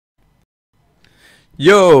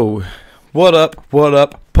Yo, what up,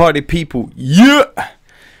 party people? Yeah,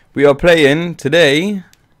 we are playing today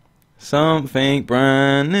something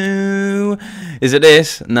brand new. Is it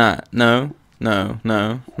this? Nah, no.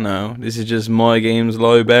 This is just my games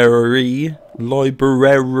library.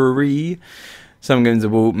 Some games are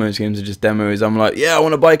bought, most games are just demos. I'm like, yeah, I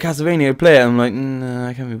want to buy Castlevania, play it. I'm like, nah,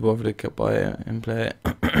 I can't be bothered to buy it and play it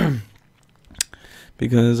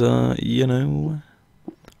because you know,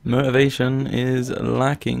 motivation is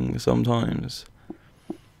lacking sometimes.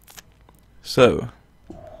 So,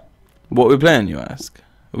 what are we playing, you ask?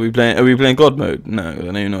 Are we playing God mode? No, I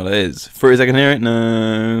don't even know what that is. 30 seconds hear it?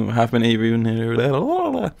 No. Half minute even hear it?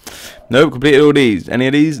 Nope, completed all these. Any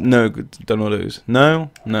of these? No, done all those. No.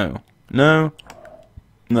 We're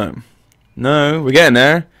getting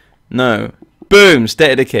there. No. Boom,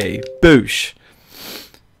 State of Decay. Boosh.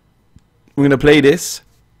 We're gonna play this,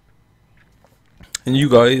 and you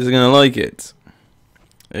guys are gonna like it.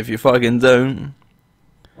 If you fucking don't,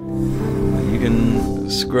 you can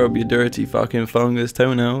scrub your dirty fucking fungus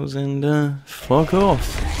toenails and fuck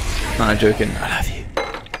off. Nah, joking. I love you.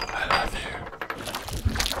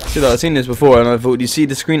 See, like, I've seen this before, and I thought, you see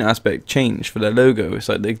the screen aspect change for their logo? It's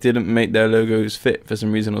like they didn't make their logos fit for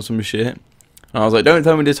some reason or some shit. And I was like, don't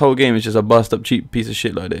tell me this whole game is just a bust up cheap piece of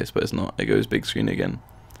shit like this, but it's not. It goes big screen again.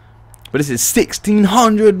 But this is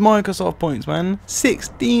 1600 Microsoft points, man.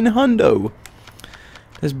 1600.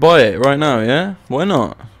 Let's buy it right now, yeah? Why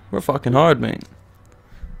not? We're fucking hard, mate.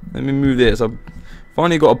 Let me move this. I've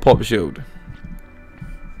finally got a pop shield.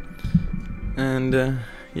 And,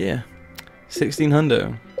 yeah. 1600.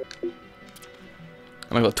 And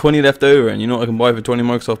I got 20 left over, and you know what I can buy for 20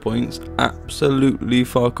 Microsoft points? Absolutely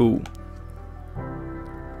fuck all.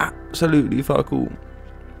 Absolutely fuck all.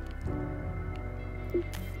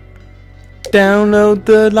 Download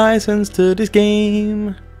the license to this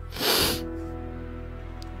game.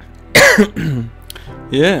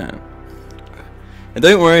 Yeah. And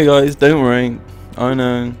don't worry, guys. Don't worry. I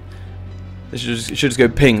know. It should just go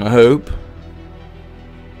ping, I hope.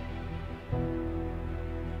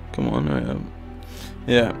 Come on, right up.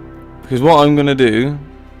 Yeah. Because what I'm going to do...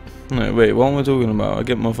 No, wait. What am I talking about? I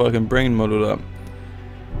get my fucking brain muddled up.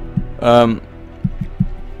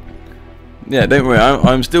 Yeah, don't worry.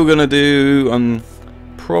 I'm still gonna do. I'm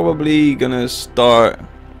probably gonna start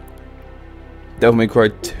Devil May Cry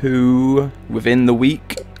 2 within the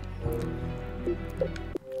week.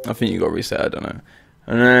 I think you got to reset. I don't know.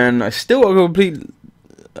 And then I still got to complete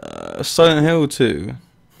Silent Hill 2.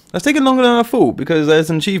 That's taking longer than I thought because there's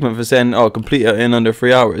an achievement for saying, "Oh, complete it in under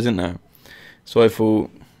 3 hours," isn't there? So I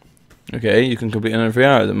thought, okay, you can complete it in under 3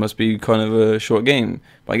 hours. It must be kind of a short game.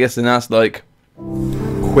 But I guess then that's like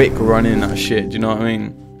quick running that shit, do you know what I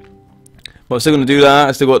mean? But I'm still gonna do that.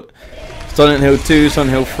 I still got Silent Hill 2, Silent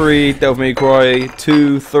Hill 3, Devil May Cry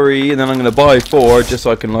 2, 3, and then I'm gonna buy 4 just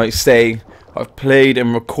so I can like say I've played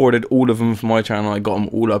and recorded all of them for my channel. I got them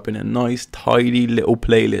all up in a nice tidy little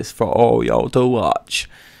playlist for all y'all to watch.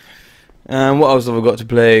 And what else have I got to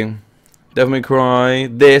play? Devil May Cry,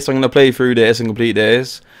 this, I'm gonna play through this and complete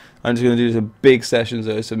this. I'm just gonna do some big sessions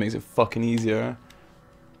though, so it makes it fucking easier.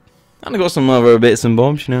 And I got some other bits and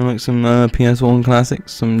bobs, you know, like some PS1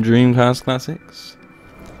 classics, some Dreamcast classics.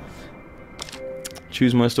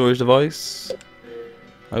 Choose my storage device.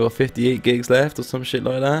 I got 58 gigs left or some shit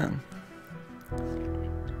like that.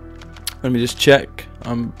 Let me just check.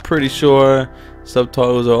 I'm pretty sure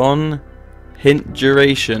subtitles are on. Hint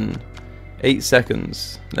duration 8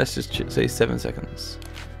 seconds. Let's just say 7 seconds.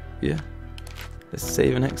 Yeah. Let's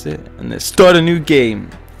save and exit and let's start a new game.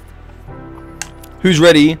 Who's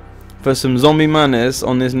ready for some zombie madness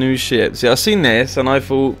on this new ship? See, I've seen this and I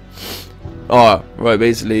thought, oh, right,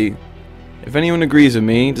 basically, if anyone agrees with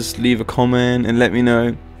me, just leave a comment and let me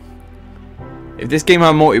know. If this game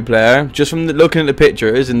had multiplayer, just from looking at the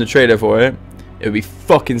pictures in the trailer for it, it would be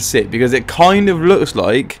fucking sick because it kind of looks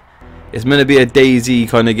like it's meant to be a DayZ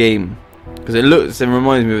kind of game. Because it looks and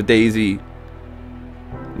reminds me of DayZ.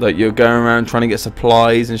 Like you're going around trying to get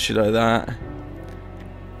supplies and shit like that.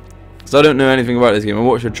 So I don't know anything about this game. I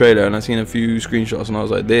watched the trailer and I seen a few screenshots and I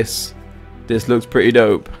was like, this looks pretty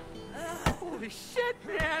dope. Holy shit,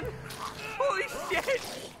 man! Holy shit!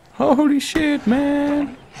 Holy shit,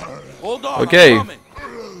 man! Hold on, okay,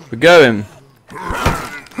 we're going. Dude,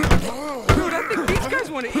 I think these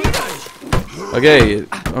guys want to eat us. Okay,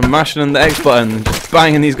 I'm mashing on the X button, just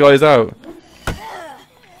banging these guys out.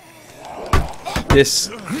 This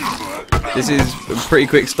is a pretty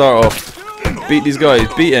quick start off. Beat these guys,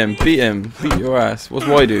 beat him, beat your ass. What's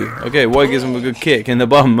Y do? Okay, Y gives him a good kick in the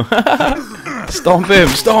bum. Stomp him,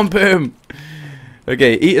 stomp him.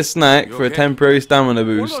 Okay, eat a snack for a temporary stamina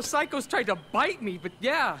One of those boost. psychos tried to bite me, but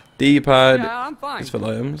yeah. D-pad Yeah, I'm fine. is for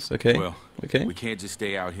items. Okay. Well, Okay. we can't just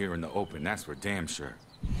stay out here in the open. That's for damn sure.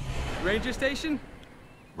 Ranger station?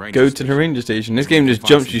 Ranger Go to station. the ranger station. This game just Find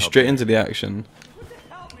jumps some you help straight there. into the action.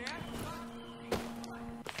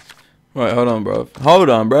 Right, hold on, bruv. Hold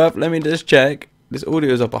on, bruv. Let me just check. This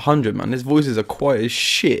audio is up 100, man. His voices are quiet as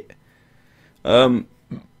shit. Turn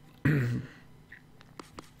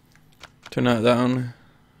that down.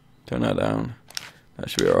 Turn that down. That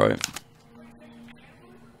should be alright.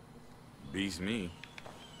 Beats me.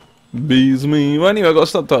 Bees me. Well, anyway, I got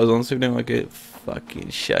subtitles on, so if you don't like it, fucking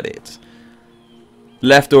shut it.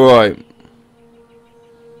 Left or right?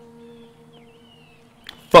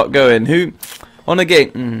 Fuck going. Who? On a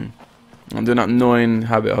game. I'm doing that annoying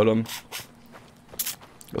habit. Hold on.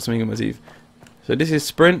 Got something in my teeth. So this is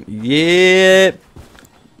sprint. Yeah.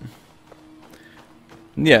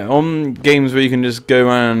 Yeah, on games where you can just go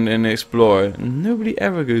around and explore, nobody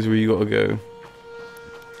ever goes where you gotta go.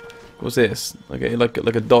 What's this? Okay, like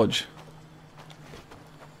a dodge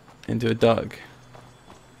into a duck.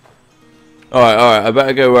 Alright, I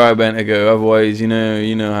better go where I meant to go, otherwise you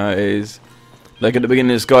know how it is. Like at the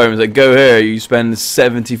beginning of Skyrim, it's like go here, you spend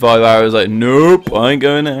 75 hours like nope, I ain't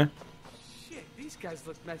going there. Shit, these guys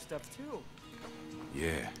look messed up too.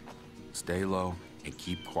 Yeah. Stay low and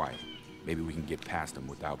keep quiet. Maybe we can get past them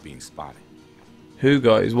without being spotted. Who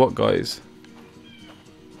guys? What guys?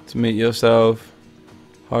 To meet yourself.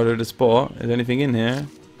 Harder to spot. Is anything in here?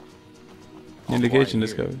 New location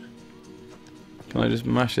discovered. Can I just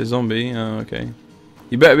mash a zombie? Oh, okay.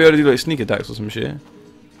 You better be able to do like sneak attacks or some shit.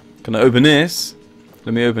 Can I open this?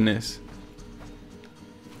 Let me open this.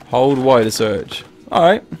 Hold Y to search.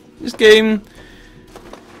 Alright. This game,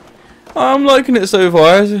 I'm liking it so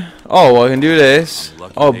far. Oh, I can do this.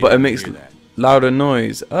 Oh, but it makes louder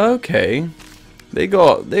noise. Okay. They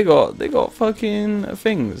got fucking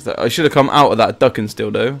things. That I should have come out of that ducking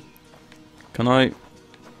still though. Can I?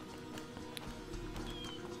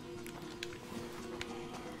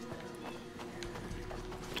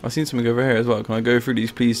 I've seen something over here as well. Can I go through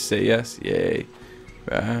these please? Say yes. Yay.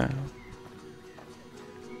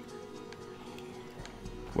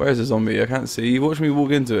 Where's the zombie? I can't see. Watch me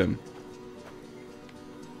walk into him.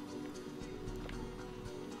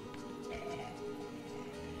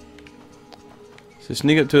 So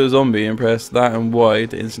sneak up to a zombie and press that and Y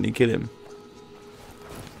to instantly kill him.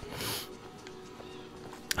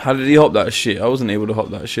 How did he hop that shit? I wasn't able to hop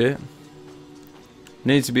that shit.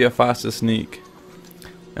 Needs to be a faster sneak.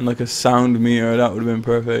 And like a sound meter, that would have been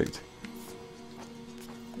perfect.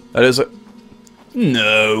 That is like...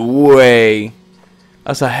 No way!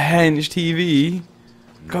 That's a hench TV.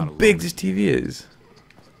 Look how big this TV is.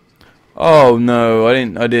 Oh no, I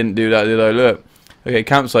didn't do that, did I? Look. Okay,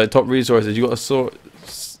 campsite, top resources. You got to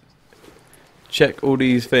check all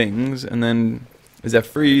these things, and then is there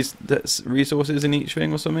free resources in each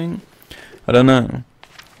thing or something? I don't know.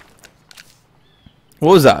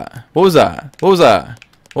 What was that? What was that? What was that?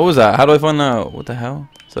 What was that? How do I find out? What the hell?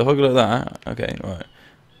 So if I go like that, okay, right.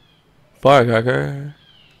 Firecracker.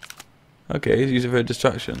 Okay, use it for a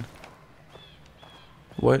distraction.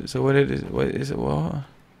 What? So what is it? What is it? What?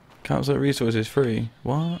 Campsite resources free.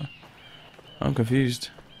 What? I'm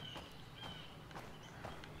confused.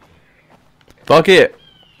 Fuck it.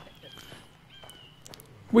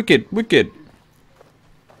 Wicked, wicked.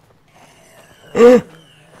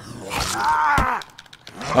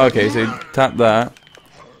 Okay, so tap that.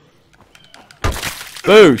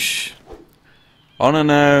 Boosh. I don't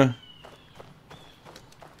know.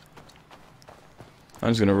 I'm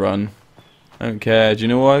just gonna run. I don't care. Do you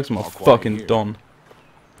know why? Because I'm a fucking don.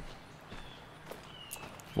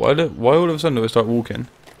 Why all of a sudden do I start walking?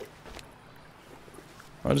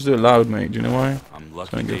 I'll just do it loud, mate. Do you know why? I'm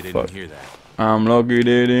lucky they didn't hear that. I'm lucky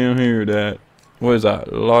they didn't hear that. What is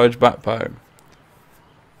that? Large backpack.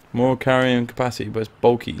 More carrying capacity, but it's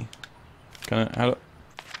bulky. Can I?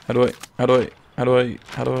 How do I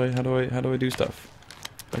do stuff?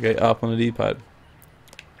 Okay, up on the D-pad.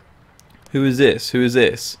 Who is this? Who is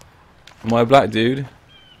this? Am I a black dude?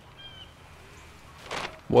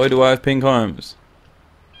 Why do I have pink arms?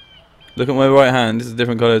 Look at my right hand. This is a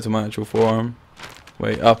different color to my actual forearm.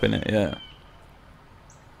 Wait, up in it, yeah.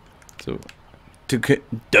 So,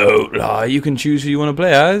 don't lie. You can choose who you want to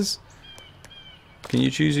play as. Can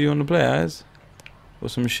you choose who you want to play as? Or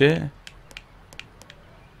some shit?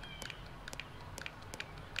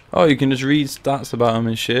 Oh, you can just read stats about them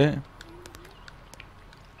and shit.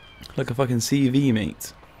 Like a fucking CV,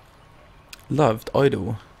 mate. Loved,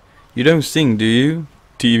 idol. You don't sing, do you?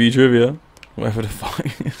 TV trivia. Whatever the fuck.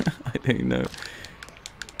 I don't know.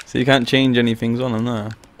 So you can't change any things on them there.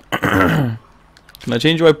 Can I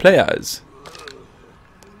change who I play as?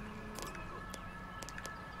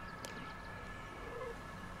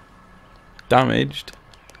 Damaged.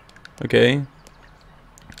 Okay.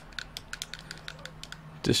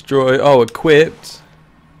 Destroy. Oh, equipped.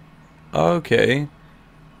 Okay.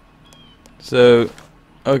 So,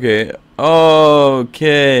 okay.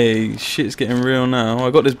 Okay. Shit's getting real now.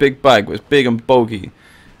 I got this big bag, but it's big and bulky.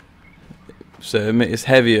 So it's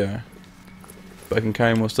heavier. But I can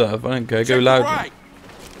carry more stuff. I don't care. Go loud. Right.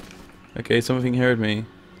 Okay, something heard me.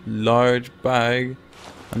 Large bag.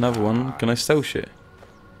 Another one. Can I sell shit?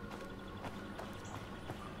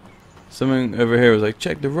 Something over here was like,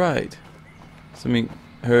 check the right. Something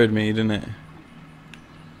heard me, didn't it?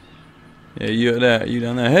 Yeah, you there, you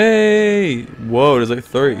down there. Hey! Whoa, there's like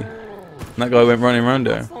 3. And that guy went running around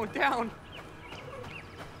there. Down.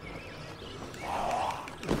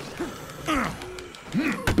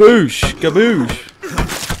 Boosh!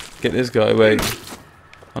 Kaboosh! Get this guy away.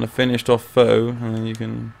 On a finished off foe, and then you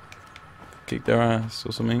can kick their ass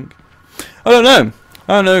or something. I don't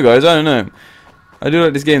know, guys. I don't know. I do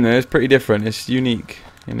like this game though. It's pretty different. It's unique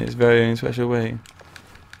in its very own special way.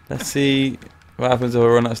 Let's see what happens if I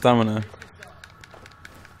run out of stamina.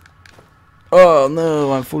 Oh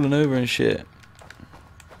no, I'm falling over and shit.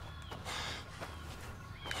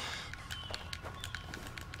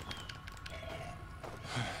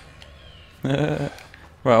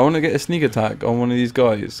 Right, I want to get a sneak attack on one of these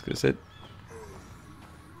guys. Cause it,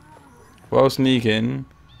 while sneaking.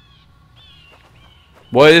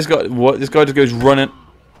 Why this guy? What this guy just goes running?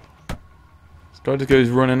 This guy just goes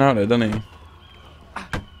running out there, doesn't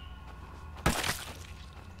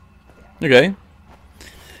he? Okay.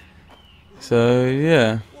 So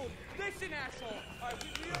yeah.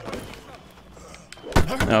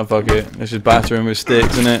 Oh fuck it. Let's just batter him with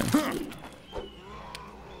sticks, innit?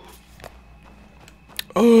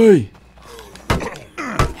 Oi!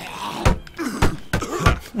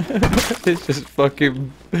 It's just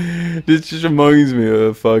fucking. This just reminds me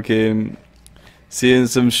of fucking seeing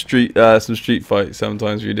some street fights.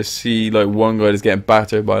 Sometimes where you just see like one guy just getting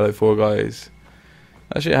battered by like 4 guys.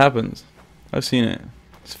 That shit happens. I've seen it.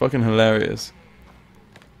 It's fucking hilarious.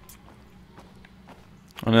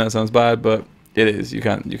 I know that sounds bad, but it is. You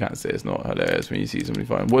can't say it's not hilarious when you see somebody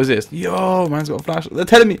fighting. What is this? Yo, man's got a flashlight. They're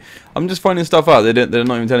telling me. I'm just finding stuff out. They're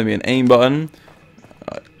not even telling me an aim button.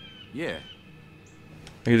 Yeah.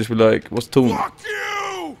 I could just be like, what's tool? Fuck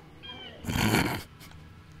you!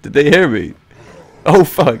 Did they hear me? Oh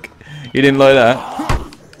fuck. You didn't like that?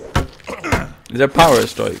 Is there power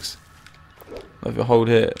strikes? Like a hold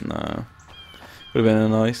hit? No. Would have been a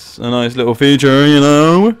nice little feature, you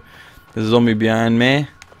know? There's a zombie behind me.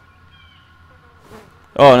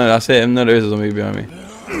 Oh no, that's it. No, there is a zombie behind me.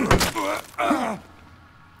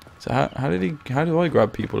 So how do I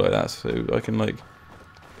grab people like that so I can like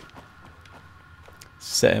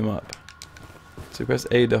set him up? So press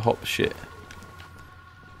A to hop shit.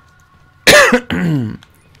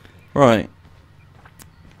 Right.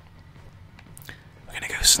 We're gonna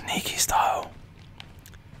go sneaky style.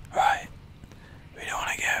 Right. We don't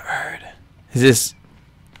wanna get heard. Is this?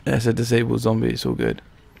 That's a disabled zombie, it's all good.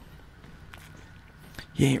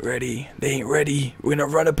 You ain't ready. They ain't ready. We're gonna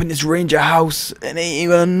run up in this ranger house and they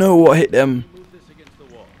ain't gonna know what hit them. Move this against the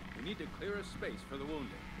wall. We need to clear a space for the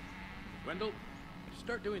wounded. Wendell,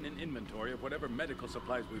 start doing an inventory of whatever medical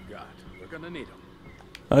supplies we've got. We're gonna need them.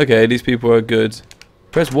 Okay, these people are good.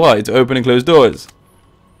 Press Y to open and close doors.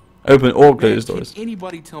 Open or close doors. Can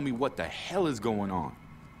anybody tell me what the hell is going on?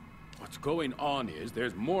 What's going on is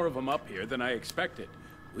there's more of them up here than I expected.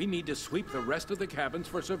 We need to sweep the rest of the cabins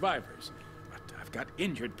for survivors. But I've got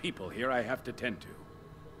injured people here I have to tend to.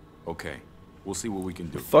 Okay, we'll see what we can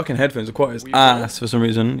do. Fucking headphones are quiet as ass for some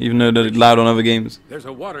reason, even though they're loud on other games. There's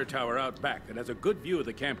a water tower out back that has a good view of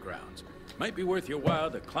the campgrounds. Might be worth your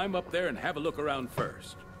while to climb up there and have a look around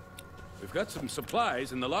first. We've got some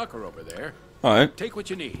supplies in the locker over there. Alright. Take what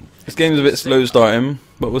you need. This game's a bit slow starting,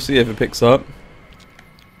 but we'll see if it picks up.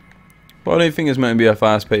 But I don't think it's meant to be a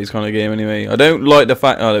fast-paced kind of game anyway. I don't like the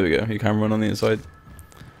fact... Oh, there we go. You can run on the inside.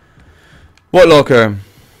 What locker?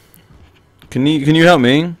 Can you help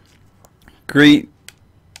me? Greet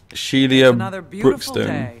Sheila Brookstone.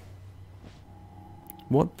 Day.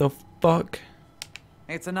 What the fuck?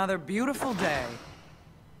 It's another beautiful day.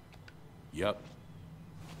 Yep.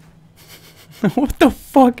 What the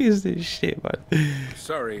fuck is this shit, man?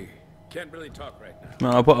 Sorry, can't really talk right now.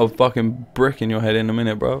 Man, I'll put a fucking brick in your head in a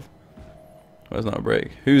minute, bruv. Well, it's not a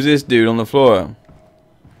brick. Who's this dude on the floor?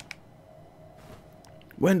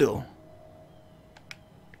 Wendell.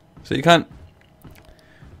 So you can't...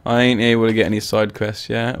 I ain't able to get any side quests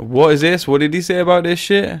yet. What is this? What did he say about this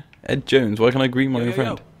shit? Ed Jones, why can't I greet my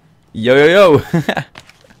friend? Yo, yo,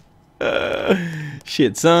 yo.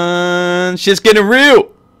 Shit, son. Shit's getting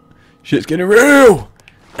real. Shit's getting real.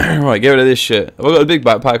 Right, get rid of this shit. Have I got a big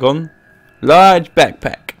backpack on? Large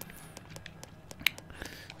backpack.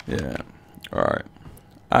 Yeah. Alright.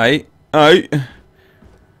 Aight.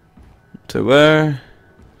 To where?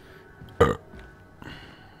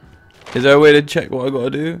 Is there a way to check what I gotta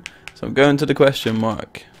do? So I'm going to the question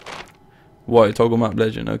mark. Why? Toggle map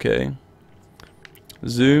legend, okay.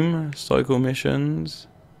 Zoom, cycle missions.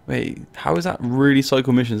 Wait, how is that really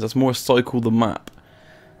cycle missions? That's more cycle the map.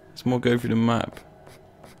 It's more go through the map.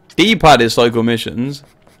 D-pad is cycle missions.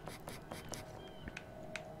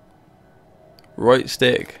 Right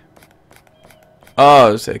stick.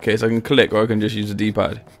 Oh, okay, so I can click or I can just use the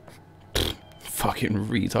D-pad. Fucking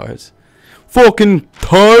retards. Fucking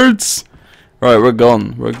tards! Right, we're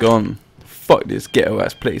gone. We're gone. Fuck this ghetto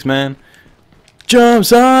ass place, man. Jump,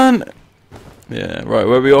 son! Yeah, right,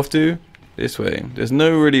 where are we off to? This way. There's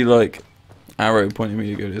no really, like, arrow pointing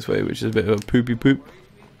me to go this way, which is a bit of a poopy poop.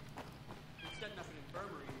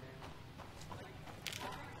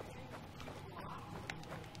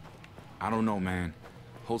 I don't know, man.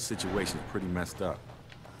 Whole situation's pretty messed up.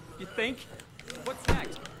 You think? What's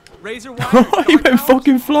next? Razor wire? He went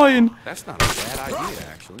fucking flying. That's not a bad idea,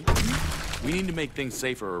 actually. We need to make things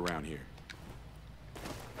safer around here.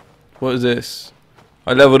 What is this?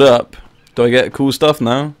 I leveled up. Do I get cool stuff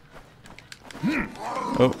now?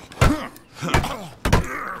 Oh.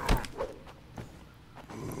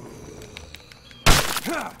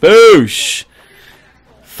 Boosh!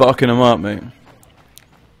 Fucking him up, mate.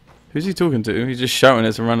 Who's he talking to? He's just shouting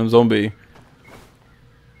at some random zombie.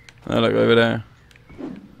 Oh, look over there.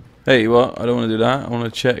 Hey, what? I don't want to do that. I want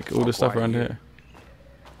to check all the stuff around here.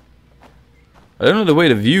 I don't know the way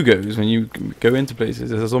the view goes when you go into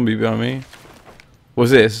places. There's a zombie behind me.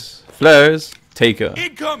 What's this? Flares? Take her.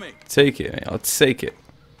 Incoming! Take it, mate. I'll take it.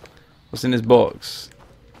 What's in this box?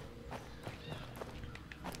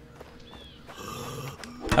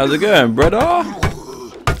 How's it going, brother?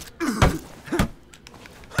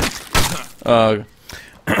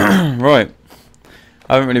 Right.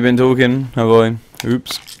 I haven't really been talking, have I?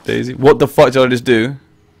 Oops, DayZ. What the fuck did I just do?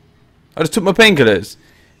 I just took my painkillers.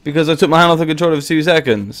 Because I took my hand off the controller for 2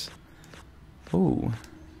 seconds. Ooh.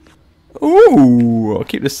 Ooh. I'll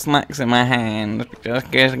keep the snacks in my hand. Just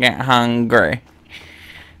in case I get hungry.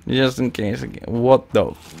 Just in case I get... What the...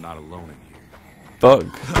 I'm not alone in here. Fuck.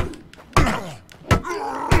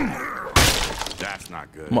 That's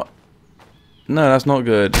not good. What? No, that's not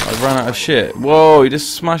good. I've run out of shit. Whoa, he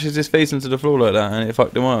just smashes his face into the floor like that and it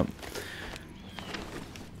fucked him up.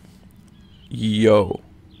 Yo.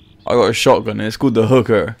 I got a shotgun and it's called the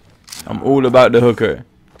hooker. I'm all about the hooker.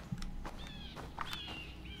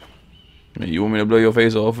 You want me to blow your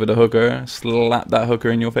face off with a hooker? Slap that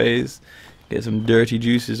hooker in your face. Get some dirty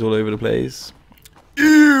juices all over the place.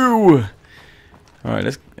 Ew! Alright,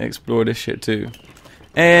 let's explore this shit too.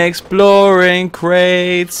 Exploring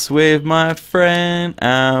crates with my friend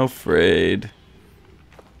Alfred.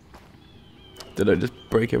 Did I just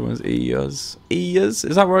break everyone's ears? Ears?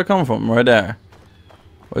 Is that where I come from? Right there.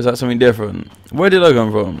 Or is that something different? Where did I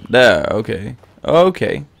come from? There, okay.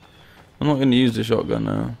 Okay. I'm not going to use the shotgun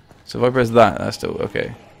now. So if I press that, that's still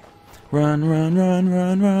okay. Run, run, run,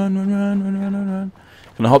 run, run, run, run, run, run, run.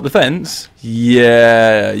 Can I hop the fence?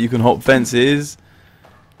 Yeah, you can hop fences.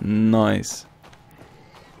 Nice.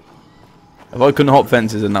 If I couldn't hop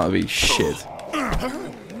fences, then that would be shit.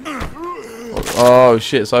 Oh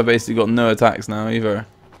shit, so I basically got no attacks now either.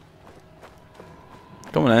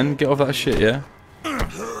 Come on then, get off that shit, yeah?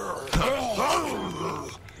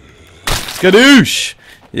 Skadoosh!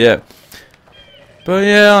 Yeah. But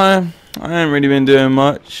yeah, I haven't really been doing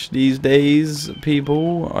much these days,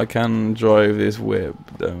 people. I can drive this whip,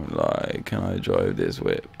 don't lie. Can I drive this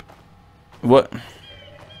whip? What?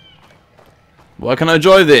 Why can I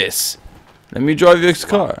drive this? Let me drive your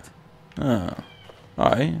car. Oh.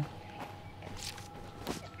 Alright.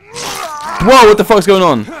 Whoa, what the fuck's going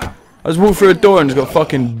on? I just walked through a door and just got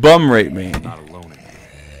fucking bum raped me. Not alone in here.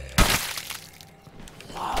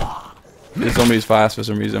 This zombie's fast for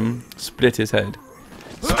some reason. Split his head.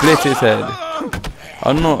 Split his head.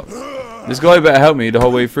 I'm not... This guy better help me the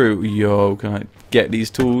whole way through. Yo, can I get these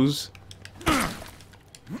tools?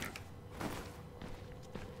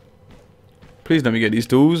 Please let me get these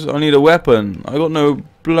tools. I need a weapon. I got no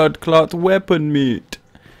blood clot weapon meat.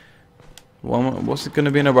 What's it gonna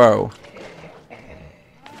be in a barrel?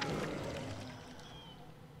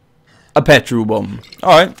 A petrol bomb.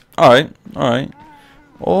 Alright, alright, alright.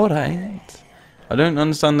 Alright. I don't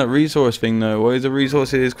understand that resource thing though. What is the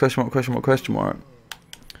resources? Question mark, question mark, question mark.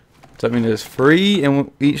 Does that mean there's 3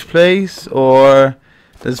 in each place? Or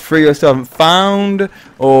there's 3 I still haven't found?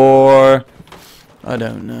 Or I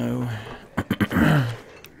don't know.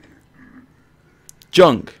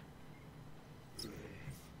 Junk.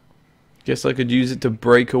 Guess I could use it to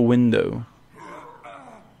break a window.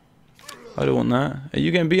 I don't want that. Are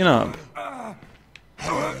you getting beaten up?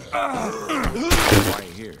 Right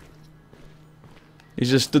here. He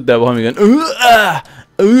just stood there behind me going, ooh, ah,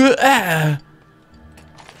 ooh, ah.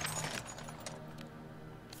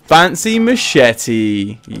 Fancy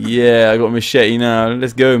machete. Yeah, I got a machete now.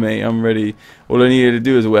 Let's go, mate. I'm ready. All I needed to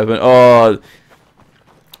do is a weapon. Oh,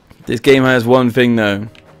 this game has one thing though.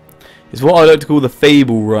 It's what I like to call the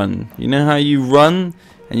fable run. You know how you run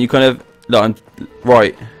and you kind of like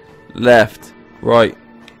right, left, right,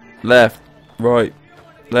 left, right,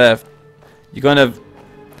 left. You kind of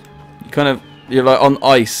you're like on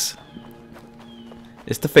ice.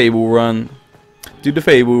 It's the fable run. Do the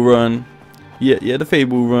fable run. Yeah, the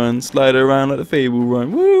fable run. Slide around like the fable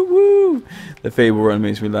run. Woo woo. The fable run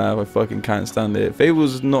makes me laugh. I fucking can't stand it.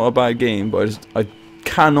 Fable's not a bad game, but I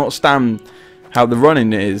cannot stand how the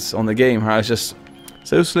running is on the game. How it's just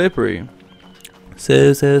so slippery.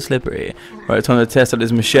 So slippery. Right, time to test out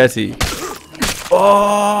this machete.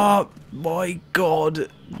 Oh my god,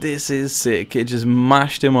 this is sick. It just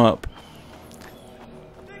mashed him up.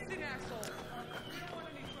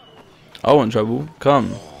 I want trouble.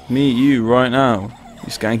 Come. Meet you right now. You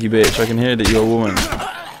skanky bitch. I can hear that you're a woman.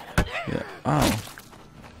 Yeah. Ow.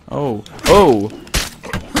 Oh. Oh.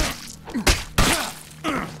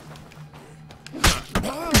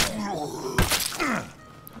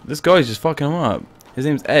 This guy's just fucking him up. His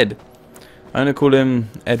name's Ed. I'm gonna call him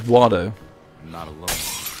Eduardo. I'm not alone.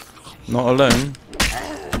 Not alone.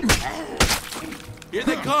 Here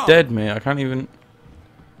they come. Dead, mate. I can't even.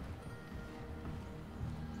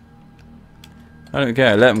 I don't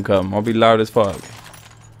care. Let them come. I'll be loud as fuck.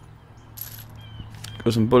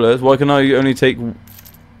 Got some bullets. Why can I only take?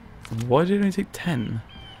 Why did it only take 10?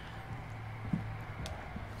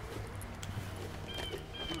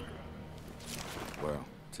 Well,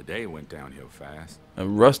 today went downhill fast. A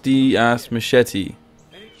rusty ass machete.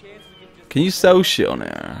 Can you sell shit on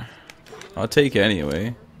there? I'll take it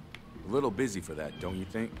anyway. A little busy for that, don't you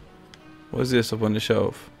think? What's this up on the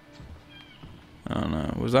shelf? I don't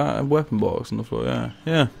know. Was that a weapon box on the floor? Yeah.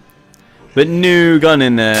 Yeah. But new gun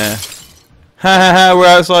in there. Ha ha ha, we're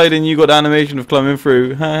outside and you got the animation of climbing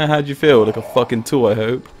through. Ha ha, how'd you feel? Like a fucking tool, I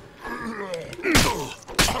hope.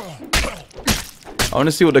 I want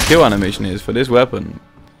to see what the kill animation is for this weapon.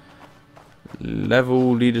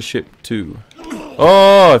 Level leadership 2.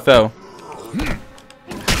 Oh, I fell.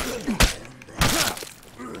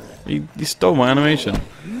 He stole my animation.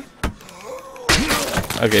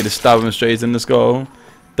 Okay, just stab him straight in the skull.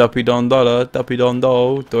 Duppy don dollar, duppy don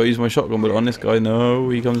doll. Do I use my shotgun bullet on this guy? No,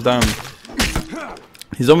 he comes down.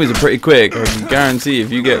 His zombies are pretty quick. I can guarantee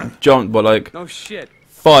if you get jumped by like No shit.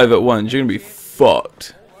 5 at once, you're gonna be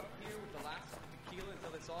fucked.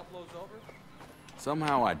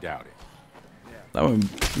 Somehow I doubt it. That one,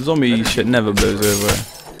 zombie shit never blows over.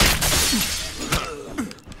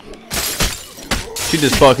 She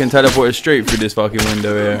just fucking teleported straight through this fucking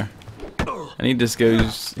window here. And he just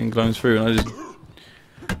goes and climbs through, and I just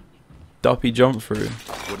duppy jump through.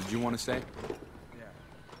 What did you want to say?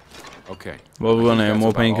 Okay. Well, we want to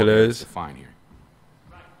more painkillers. Fine here.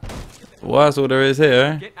 Well, that's all there is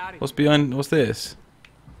here. What's behind? What's this?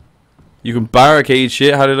 You can barricade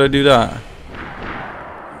shit. How did I do that?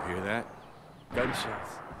 You hear that?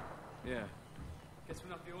 Gunshots. Yeah. Guess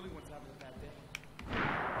we're not the only ones having a bad day.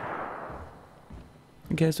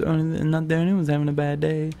 I guess not the only one's having a bad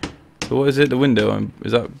day. So what is it? The window?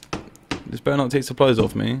 Is that? This better not take supplies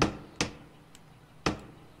off me.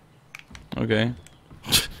 Okay.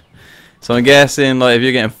 So I'm guessing like if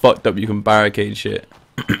you're getting fucked up, you can barricade shit.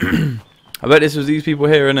 I bet this was these people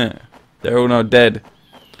here, innit? They're all now dead.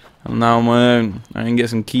 I'm now on my own. I can get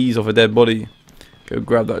some keys off a dead body. Go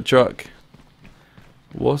grab that truck.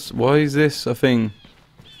 Why is this a thing?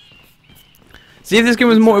 See, if this game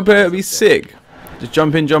was multiplayer, it'd be sick. Just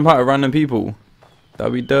jump in, jump out of random people.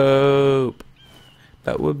 That'd be dope.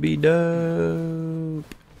 That would be dope.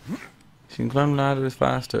 You can climb ladders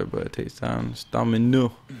faster, but it takes down stamina.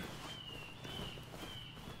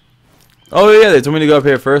 Oh yeah, they told me to go up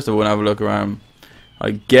here first of all and have a look around.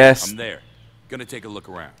 I guess. I'm there. Gonna take a look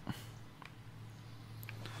around.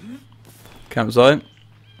 Campsite.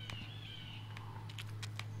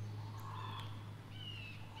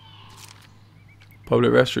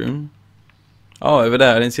 Public restroom. Oh, over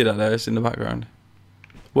there. I didn't see that there. It's in the background.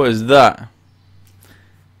 What is that?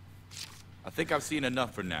 think I've seen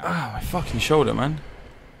enough for now. Ah, my fucking shoulder, man.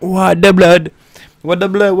 What the blood? What the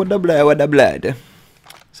blood? What the blood? What the blood?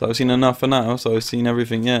 So I've seen enough for now. So I've seen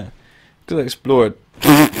everything, yeah. Because I explored.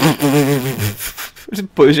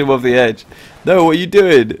 Just push him off the edge. No, what are you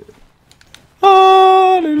doing?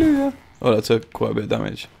 Hallelujah. Oh, that took quite a bit of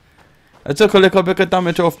damage. I took a little bit of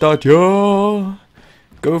damage off that, yo.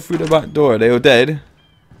 Go through the back door. Are they all dead?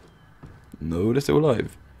 No, they're still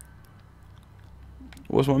alive.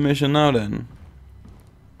 What's my mission now then?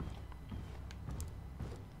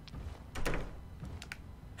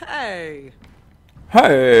 Hey!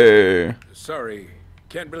 Hey! Sorry,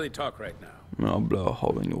 can't really talk right now. I'll blow a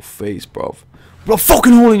hole in your face, bruv. Blow a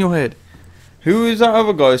fucking hole in your head! Who is that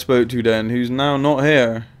other guy I spoke to then, who's now not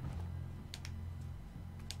here?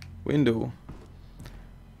 Window.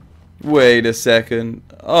 Wait a second.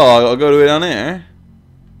 Oh, I gotta go the way down here?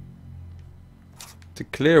 To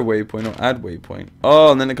clear waypoint or add waypoint.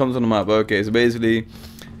 Oh, and then it comes on the map. Okay, so basically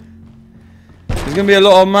there's gonna be a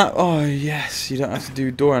lot of map. Oh yes, you don't have to do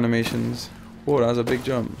door animations. Whoa, that was a big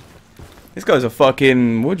jump. This guy's a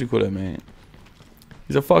fucking, what do you call it, mate?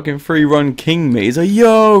 He's a fucking free run king, mate. He's a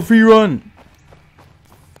yo free run.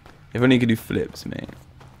 If only he could do flips, mate.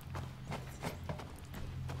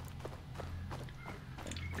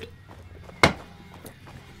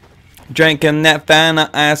 Drinking that fine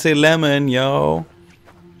icy lemon, yo.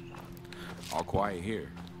 All quiet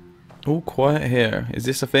here. All quiet here. Is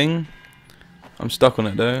this a thing? I'm stuck on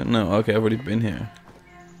it though. No, okay, I've already been here.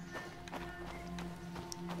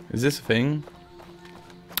 Is this a thing?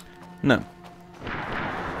 No.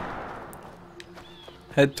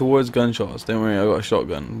 Head towards gunshots. Don't worry, I got a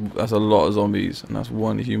shotgun. That's a lot of zombies, and that's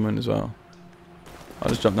one human as well. I'll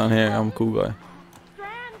just jump down here. I'm a cool guy.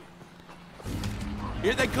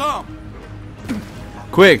 Here they come.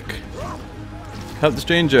 Quick! Help the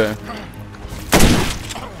stranger.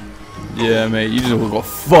 Yeah, mate, you just all got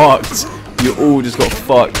fucked. You all just got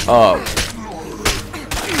fucked up.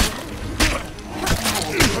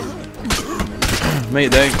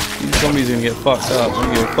 Mate, these zombies are gonna get fucked up.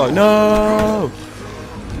 I'm gonna get fucked. No!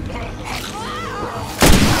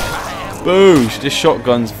 Boosh! This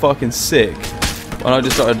shotgun's fucking sick. And I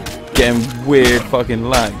just started getting weird fucking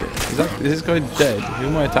lag. Is this guy dead? Who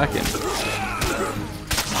am I attacking?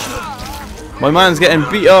 My man's getting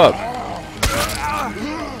beat up.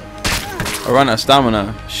 I ran out of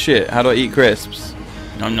stamina. Shit, how do I eat crisps?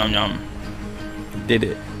 Nom nom nom. Did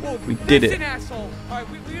it. We did it.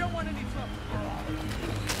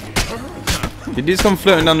 Did he just come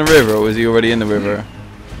floating down the river, or was he already in the river?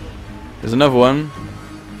 There's another one.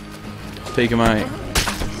 Take him out.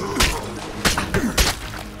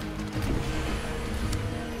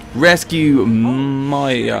 Rescue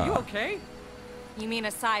Maya. Are you okay? You mean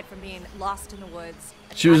aside from being lost in the woods?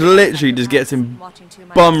 She was literally just getting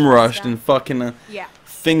bum rushed and fucking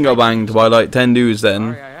finger banged by like 10 dudes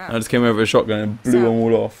then. I just came over with a shotgun and blew them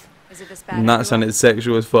all off. Is it this bad? And that sounded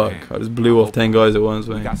sexual as fuck. I just blew off 10 guys at once,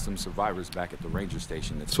 We mate. got some survivors back at the ranger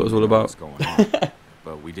station. That's what it's all about. What's going on.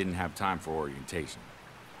 But we didn't have time for orientation.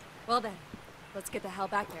 Well then, let's get the hell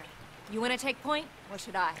back there. You want to take point, or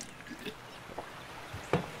should I?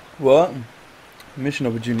 What? Mission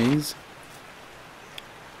opportunities.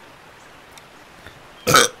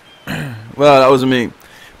 Well, that wasn't me.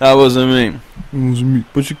 That wasn't me. It wasn't me.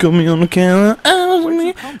 But you cut me on the camera. That wasn't Where'd me.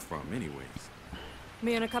 you come from, anyways?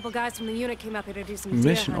 Me and a couple guys from the unit came up here to do some deer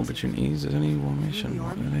Mission hunting. opportunities. There's only one mission.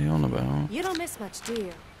 What are they on about? You don't miss much, do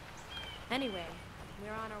you? Anyway,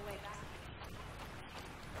 we're on our way back.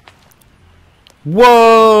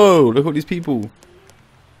 Whoa! Look at these people.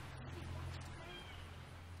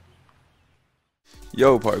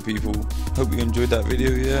 Yo, party people. Hope you enjoyed that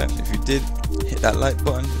video, yeah? If you did, hit that like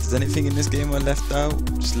button. If there's anything in this game I left out,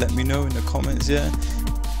 just let me know in the comments, yeah?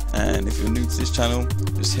 And if you're new to this channel,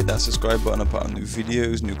 just hit that subscribe button. I put out new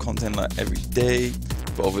videos, new content like every day.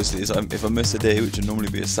 But obviously, if I miss a day, which would normally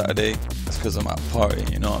be a Saturday, it's because I'm out partying,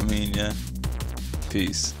 you know what I mean, yeah?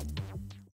 Peace.